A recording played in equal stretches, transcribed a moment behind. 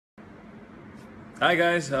Hi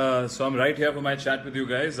guys, so I'm right here for my chat with you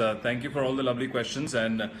guys. Thank you for all the lovely questions,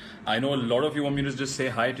 and I know a lot of you want me to just say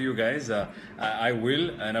hi to you guys. I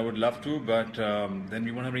will, and I would love to, but then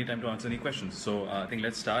we won't have any time to answer any questions. So I think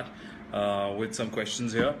let's start with some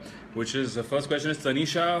questions here. Which is the first question is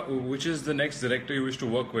Tanisha, which is the next director you wish to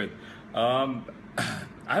work with? I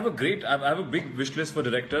have a big wish list for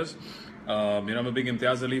directors. I'm a big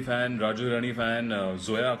Imtiaz Ali fan, Raju Rani fan,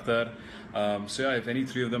 Zoya Akhtar. So yeah, if any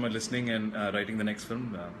three of them are listening and writing the next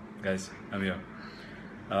film, guys, I'm here.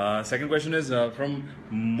 Second question is from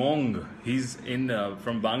Mong. He's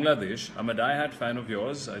from Bangladesh. I'm a die-hard fan of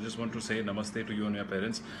yours. I just want to say namaste to you and your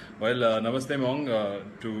parents. Well, namaste Mong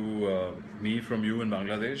to me from you in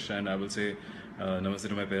Bangladesh, and I will say namaste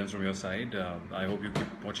to my parents from your side. I hope you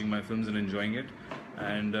keep watching my films and enjoying it.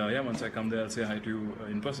 And yeah, once I come there, I'll say hi to you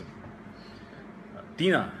in person.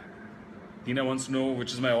 Tina wants to know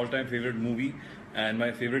which is my all-time favorite movie and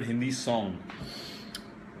my favorite Hindi song.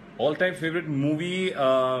 All-time favorite movie,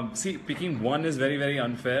 see, picking one is very, very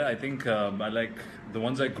unfair. I think I like the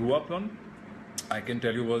ones I grew up on. I can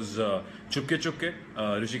tell you was Chupke Chupke,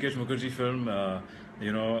 Rishikesh Mukherjee film,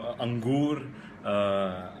 Angur,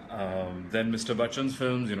 then Mr. Bachchan's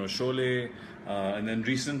films, Sholay, and then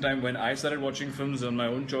recent time when I started watching films on my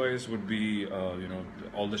own choice would be,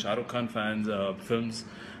 all the Shah Rukh Khan fans films.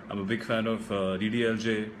 I'm a big fan of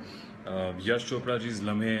DDLJ, Yash Chopra ji's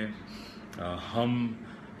Lamhe, Hum,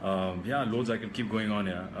 yeah, loads. I can keep going on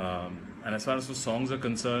here. And as far as the songs are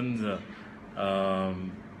concerned,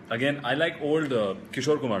 again, I like old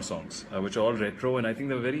Kishore Kumar songs, which are all retro, and I think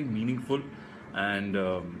they're very meaningful. And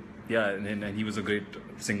yeah, and he was a great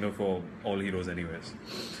singer for all heroes, anyways.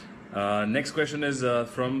 Next question is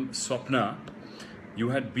from Swapna. You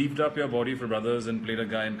had beefed up your body for Brothers and played a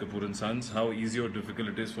guy in Kapoor and Sons. How easy or difficult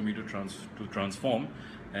it is for me to transform,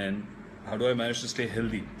 and how do I manage to stay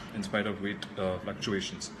healthy in spite of weight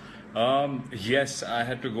fluctuations? Yes, I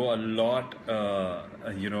had to go a lot. I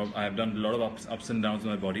have done a lot of ups and downs in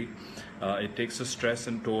my body. It takes a stress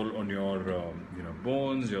and toll on your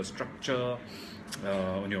bones, your structure,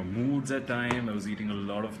 on your moods at times. I was eating a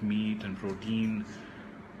lot of meat and protein.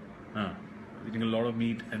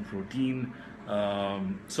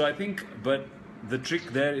 So I think, but the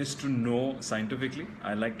trick there is to know scientifically.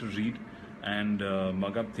 I like to read and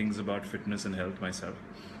mug up things about fitness and health myself.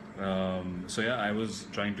 So yeah, I was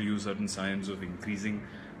trying to use certain science of increasing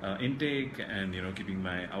intake and keeping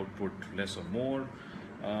my output less or more.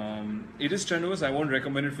 It is strenuous. I won't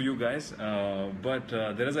recommend it for you guys, but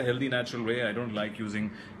there is a healthy, natural way. I don't like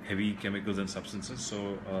using heavy chemicals and substances.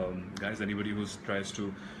 So guys, anybody who tries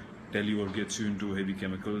to tell you or gets you into heavy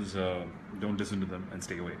chemicals, don't listen to them and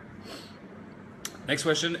stay away. Next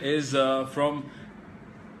question is from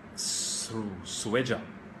Sweja.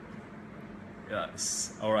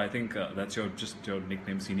 Yes, or I think that's just your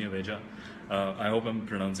nickname, Senior Veja. I hope I'm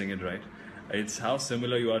pronouncing it right. It's how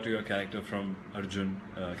similar you are to your character from Arjun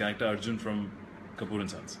from Kapoor and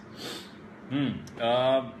Sons.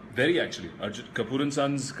 Very actually. Kapoor and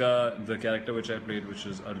Sons the character which I played, which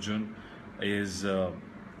is Arjun, is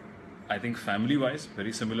I think family-wise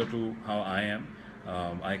very similar to how I am.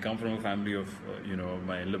 I come from a family of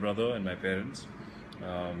my elder brother and my parents.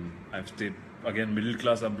 I've stayed, again,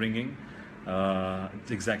 middle-class upbringing.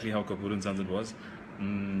 It's exactly how Kapoor and Sons it was.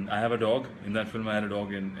 I have a dog. In that film, I had a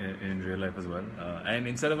dog in real life as well. And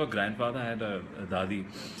instead of a grandfather, I had a dadi.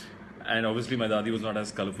 And obviously, my dadi was not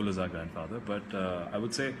as colorful as our grandfather. But I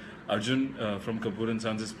would say Arjun from Kapoor and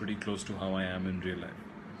Sons is pretty close to how I am in real life.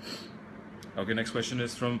 Okay, next question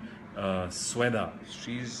is from Sweda.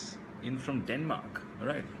 She's in from Denmark. All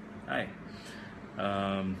right. Hi.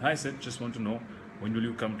 Hi, Sid. Just want to know, when will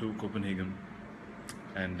you come to Copenhagen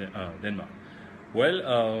and Denmark? Well,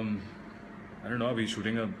 I don't know. Are we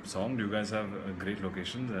shooting a song? Do you guys have great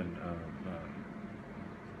locations? And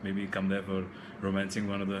maybe come there for romancing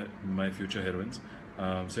one of my future heroines.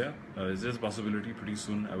 So yeah, is there a possibility? Pretty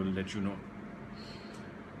soon I will let you know.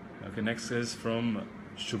 Okay, next is from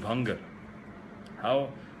Shubhankar.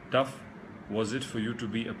 How tough was it for you to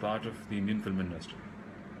be a part of the Indian film industry?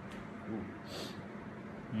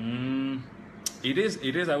 It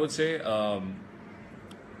is. I would say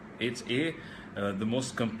it's the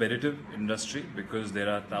most competitive industry because there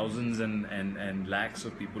are thousands and lakhs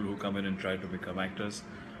of people who come in and try to become actors.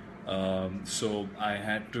 So I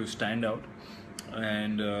had to stand out,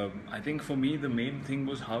 and I think for me the main thing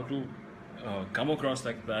was how to come across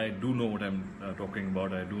like I do know what I'm talking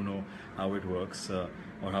about. I do know how it works,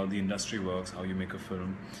 or how the industry works, how you make a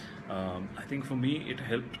film. I think for me it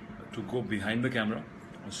helped to go behind the camera.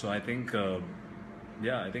 So I think,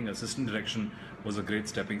 I think assistant direction was a great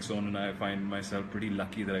stepping stone, and I find myself pretty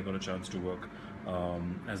lucky that I got a chance to work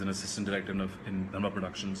as an assistant director in Dhamma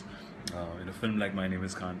Productions in a film like My Name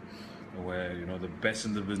Is Khan, where the best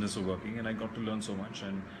in the business were working, and I got to learn so much,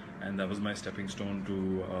 and that was my stepping stone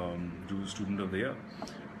to do Student of the Year.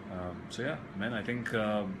 So yeah, man, I think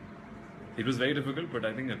it was very difficult, but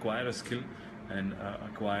I think acquire a skill and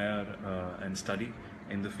acquire and study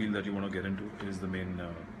in the field that you want to get into is the main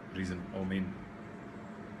reason or main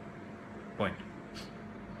point.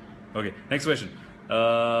 Okay, next question.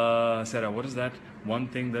 Sarah, what is that one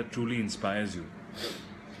thing that truly inspires you?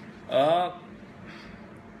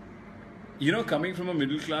 Coming from a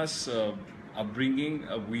middle class upbringing,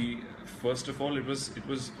 we first of all it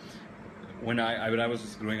was when I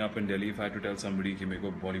was growing up in Delhi. If I had to tell somebody कि मेरे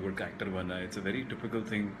को Bollywood का actor बनना है, it's a very typical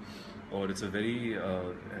thing, or it's a very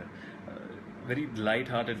very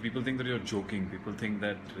light-hearted. People think that you're joking. People think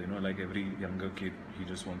that like every younger kid, he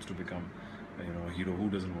just wants to become a hero. Who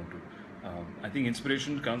doesn't want to? I think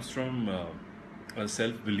inspiration comes from a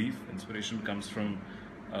self-belief. Inspiration comes from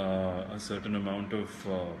a certain amount of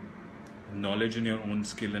knowledge in your own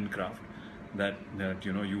skill and craft, that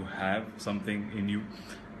you have something in you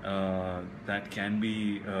that can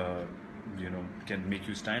be can make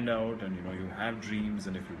you stand out, and you have dreams,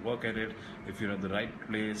 and if you work at it, if you're at the right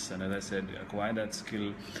place, and as I said, acquire that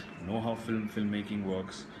skill, know how filmmaking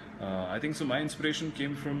works. I think so. My inspiration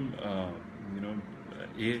came from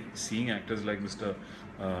seeing actors like Mr.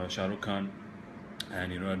 Shah Rukh Khan,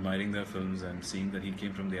 and admiring their films, and seeing that he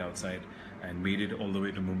came from the outside and made it all the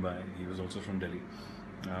way to Mumbai. He was also from Delhi,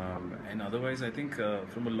 and otherwise I think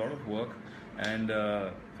from a lot of work and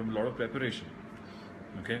from a lot of preparation.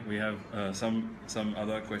 Okay, we have some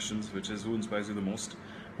other questions, which is who inspires you the most?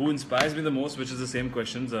 Who inspires me the most, which is the same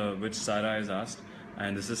questions which Sarah has asked,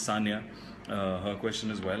 and this is Sanya, her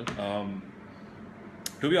question as well.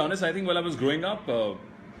 To be honest, I think while I was growing up,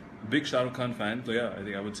 big Shah Rukh Khan fan. So yeah, I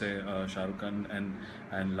think I would say Shah Rukh Khan,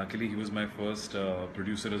 and luckily he was my first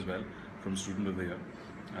producer as well from Student of the Year.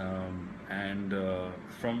 And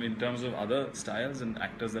from in terms of other styles and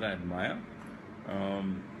actors that I admire, I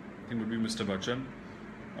think would be Mr. Bachchan,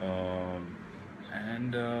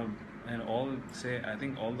 and I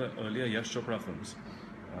think all the earlier Yash Chopra films,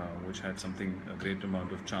 which had a great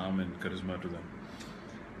amount of charm and charisma to them.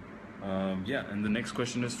 Yeah, and the next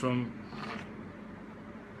question is from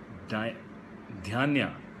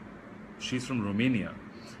Dhyanya. She's from Romania.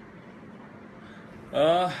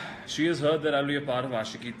 She has heard that I'll be a part of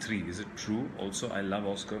Aashiqui 3. Is it true? Also, I love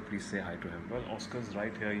Oscar. Please say hi to him. Well, Oscar's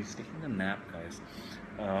right here. He's taking a nap, guys.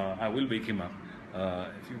 I will wake him up.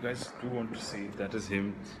 If you guys do want to see, that is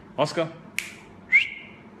him. Oscar!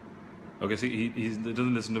 Okay, see, he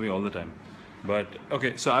doesn't listen to me all the time. But,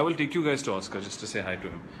 okay, so I will take you guys to Oscar just to say hi to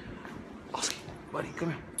him. Oscar, buddy, come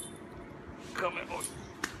here. Come here, boy.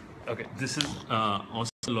 Okay, this is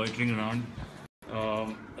Oscar loitering around. I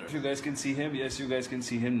don't know if you guys can see him. Yes, you guys can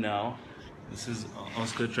see him now. This is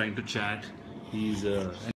Oscar trying to chat. He's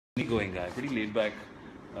an easygoing guy, pretty laid back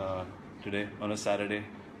today on a Saturday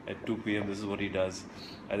at 2 p.m. This is what he does.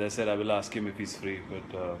 As I said, I will ask him if he's free.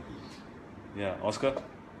 But yeah, Oscar.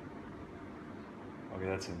 Okay,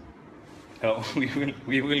 that's him.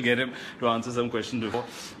 We will get him to answer some questions before,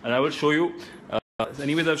 and I will show you.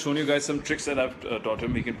 Anyways, I've shown you guys some tricks that I've taught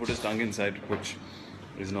him. He can put his tongue inside, which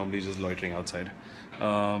is normally just loitering outside.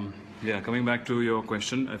 Yeah, coming back to your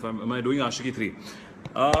question, am I doing Aashiqui 3?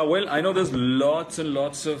 Well, I know there's lots and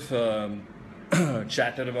lots of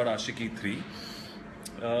chatter about Aashiqui 3.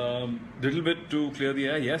 Little bit to clear the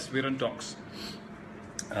air. Yes, we're in talks,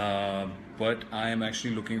 but I am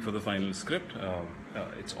actually looking for the final script.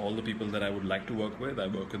 It's all the people that I would like to work with. I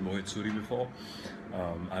worked with Mohit Suri before.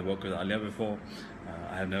 I worked with Alia before.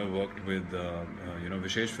 I have never worked with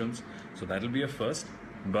Vishesh Films, so that'll be a first.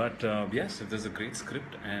 But yes, if there's a great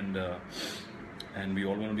script and we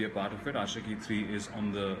all want to be a part of it, Aashiqui 3 is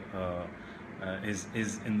on the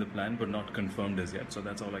is in the plan, but not confirmed as yet. So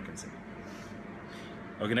that's all I can say.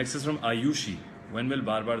 Okay, next is from Ayushi. When will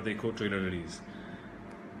Bar Bar Dekho trailer release?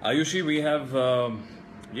 Ayushi, we have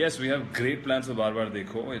yes, we have great plans for Bar Bar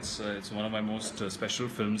Dekho. It's one of my most special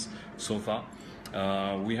films so far.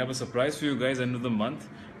 We have a surprise for you guys end of the month,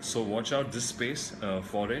 so watch out this space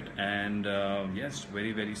for it. And yes,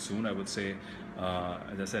 very very soon, I would say,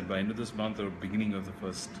 as I said, by end of this month or beginning of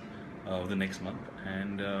the next month.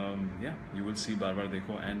 And yeah, you will see Bar Bar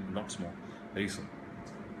Dekho and lots more very soon.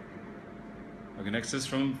 Okay, next is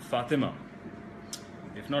from Fatima.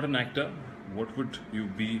 If not an actor, what would you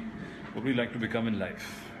be? What would you like to become in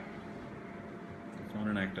life? If not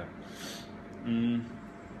an actor, I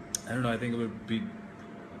don't know. I think it would be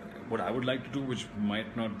what I would like to do, which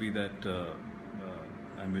might not be that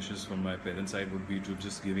ambitious from my parents' side would be to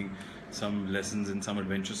just giving some lessons in some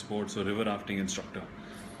adventure sports or river rafting instructor.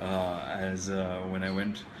 When I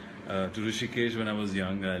went to Rishikesh when I was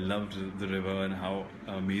young, I loved the river and how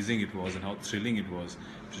amazing it was and how thrilling it was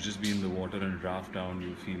to just be in the water and raft down.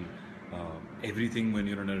 You feel everything when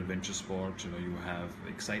you're on an adventure sport. You have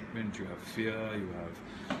excitement, you have fear, you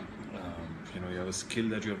have a skill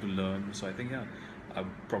that you have to learn. So I think I'll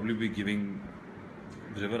probably be giving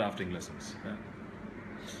river rafting lessons.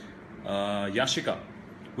 Yashika,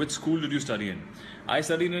 which school did you study in? I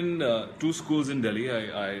studied in 2 schools in Delhi.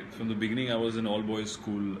 I from the beginning I was in all boys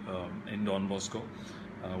school in Don Bosco,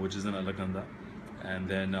 which is in Alaknanda, and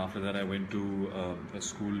then after that I went to a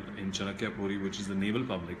school in Chanakya Puri, which is the Naval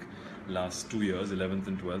Public, last 2 years, 11th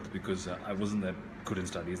and 12th, because I wasn't that good in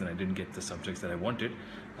studies and I didn't get the subjects that I wanted.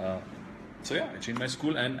 So I changed my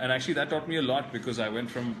school, and actually that taught me a lot, because I went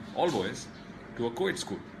from all boys to a co-ed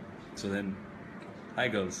school. So then, hi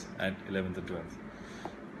girls at 11th and 12th.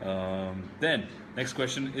 Then next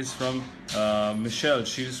question is from Michelle.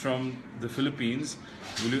 She's from the Philippines.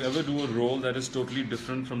 Will you ever do a role that is totally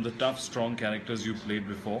different from the tough, strong characters you played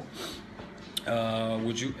before?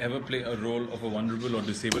 Would you ever play a role of a vulnerable or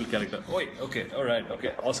disabled character? Oh, okay, all right,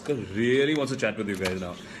 okay. Oscar really wants to chat with you guys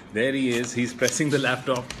now. There he is. He's pressing the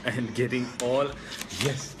laptop and getting all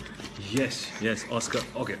yes, Oscar.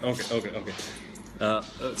 Okay.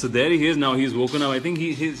 So there he is now. He's woken up. I think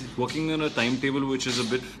he's working on a timetable which is a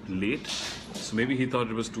bit late. So maybe he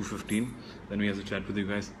thought it was 2:15. Then we have to chat with you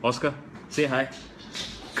guys. Oscar, say hi.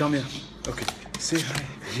 Come here. Okay, say hi.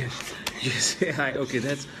 Yes, say hi. Okay,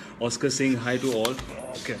 that's Oscar saying hi to all.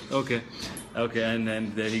 Okay.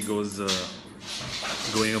 And there he goes,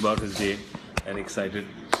 going about his day and excited.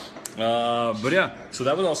 But yeah, so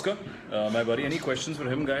that was Oscar, my buddy. Any questions for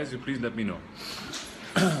him, guys? You please let me know.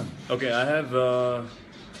 Okay, I have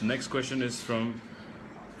next question is from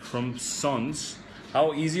Sons.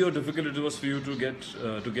 How easy or difficult it was for you to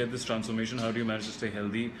get this transformation? How do you manage to stay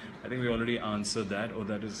healthy? I think we already answered that. Oh,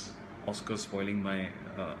 that is Oscar spoiling my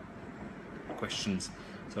questions.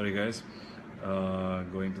 Sorry, guys.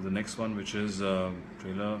 Going to the next one, which is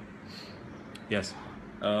trailer. Yes.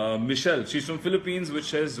 Michelle, she's from Philippines, which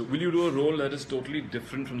says, will you do a role that is totally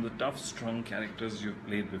different from the tough, strong characters you've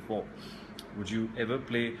played before? Would you ever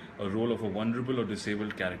play a role of a vulnerable or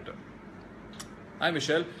disabled character? Hi,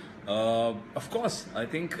 Michelle. Of course, I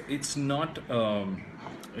think it's not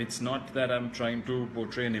that I'm trying to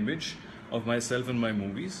portray an image of myself in my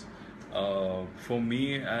movies. For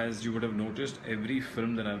me, as you would have noticed, every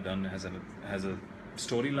film that I've done has a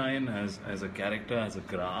storyline, has a character, has a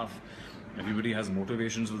graph. Everybody has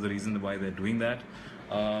motivations for the reason why they're doing that.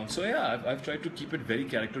 I've tried to keep it very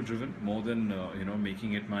character driven, more than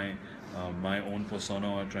making it my own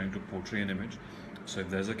persona or trying to portray an image. So if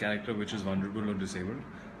there's a character which is vulnerable or disabled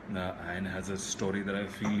and has a story that I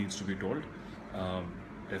feel needs to be told,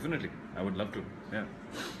 definitely I would love to.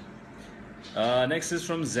 Next is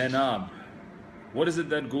from Zainab. What is it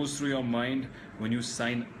that goes through your mind when you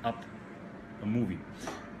sign up a movie?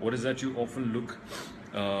 What is that you often look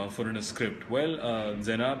for in a script? Well,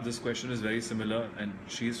 Zainab, this question is very similar, and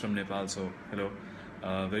she is from Nepal, so hello.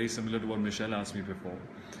 Very similar to what Michelle asked me before.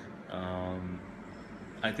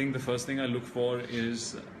 I think the first thing I look for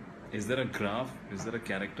is there a graph? Is there a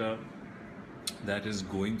character that is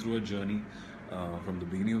going through a journey from the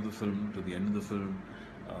beginning of the film to the end of the film?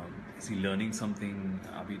 Is he learning something?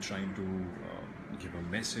 Are we trying to give a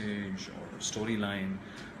message or a storyline?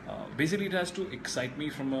 Basically, it has to excite me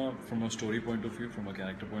from a story point of view, from a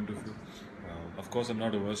character point of view. Of course, I'm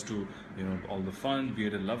not averse to all the fun, be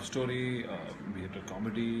it a love story, be it a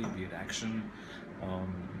comedy, be it action.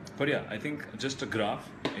 But yeah, I think just a graph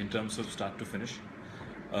in terms of start to finish.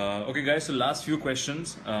 Okay, guys. So last few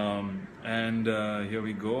questions, and here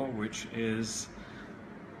we go, which is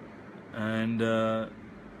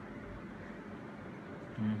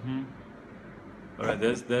All right,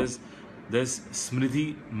 there's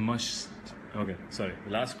Smriti Must. Okay, sorry.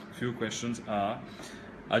 The last few questions are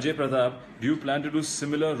Ajay Pratap. Do you plan to do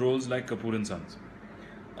similar roles like Kapoor and Sons?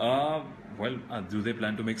 Do they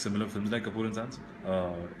plan to make similar films like Kapoor and Sons?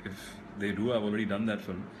 If they do, I've already done that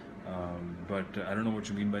film. But I don't know what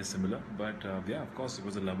you mean by similar. But yeah, of course, it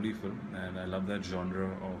was a lovely film, and I love that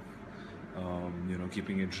genre of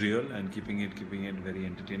keeping it real and keeping it very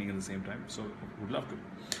entertaining at the same time. So would love to.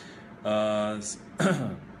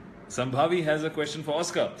 Sambhavi has a question for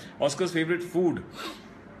Oscar. Oscar's favorite food.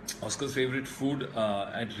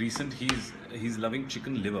 At recent, he's loving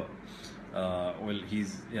chicken liver.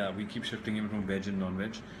 We keep shifting him from veg and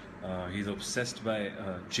non-veg. He's obsessed by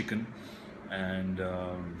chicken. and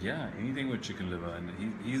yeah, anything with chicken liver. And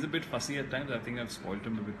he's a bit fussy at times. I think I've spoiled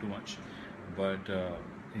him a bit too much, but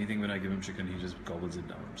anything when I give him chicken, he just gobbles it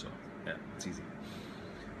down. So yeah, it's easy.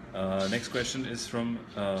 Next question is from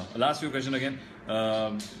last few question again.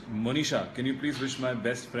 Monisha, can you please wish my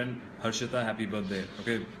best friend Harshita happy birthday?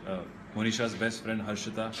 Okay, Monisha's best friend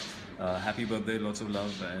Harshita, happy birthday, lots of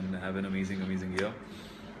love, and have an amazing year.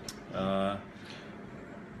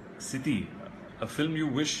 Siti, a film you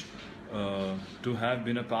wish to have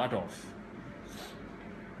been a part of?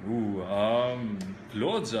 Ooh,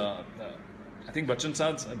 loads. I think Bachchan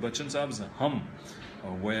Saab's Hum,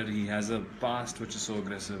 where he has a past which is so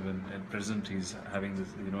aggressive, and present he's having this,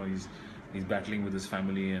 he's battling with his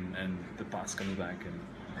family, and the past coming back, and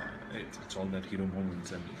it's all that hero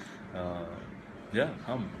moments, and yeah,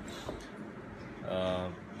 Hum.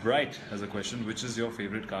 Bright has a question: which is your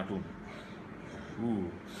favorite cartoon?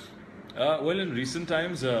 Ooh. Well, in recent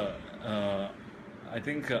times, I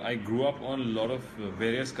think I grew up on a lot of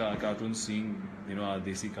various cartoons, seeing our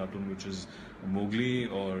Desi cartoon, which is Mowgli,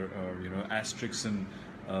 or Asterix, and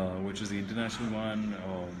which is the international one,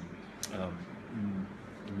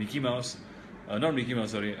 Mickey Mouse, not Mickey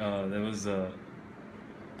Mouse, sorry. There was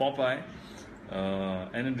Popeye,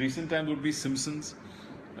 and in recent times would be Simpsons,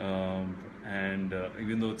 and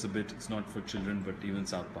even though it's not for children, but even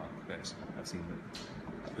South Park, guys, I've seen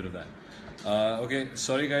a bit of that. Okay,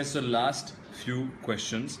 sorry guys, so last few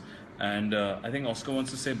questions, and I think Oscar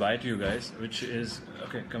wants to say bye to you guys, which is,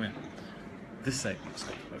 okay, come here, this side,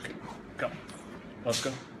 Oscar. Okay, come,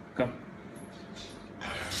 Oscar, come.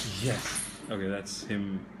 Yes. Okay, that's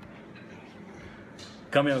him.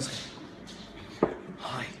 Come here, Oscar.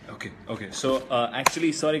 Hi. Okay. So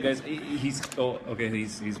actually, sorry guys, he's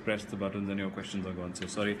pressed the buttons and your questions are gone. So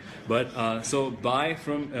sorry, but so bye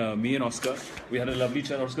from me and Oscar. We had a lovely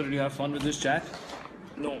chat. Oscar, did you have fun with this chat?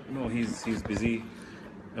 No, he's busy.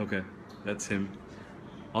 Okay, that's him.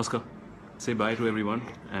 Oscar, say bye to everyone,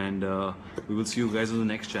 and we will see you guys in the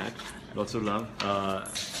next chat. Lots of love,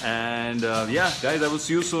 and yeah, guys, I will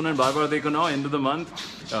see you soon. And bye bye, dekho now, end of the month.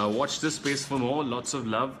 Watch this space for more. Lots of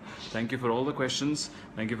love. Thank you for all the questions.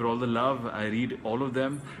 Thank you for all the love. I read all of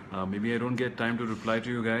them. Maybe I don't get time to reply to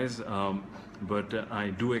you guys, but I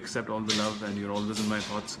do accept all the love, and you're always in my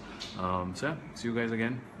thoughts. So yeah, see you guys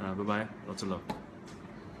again. Bye bye. Lots of love.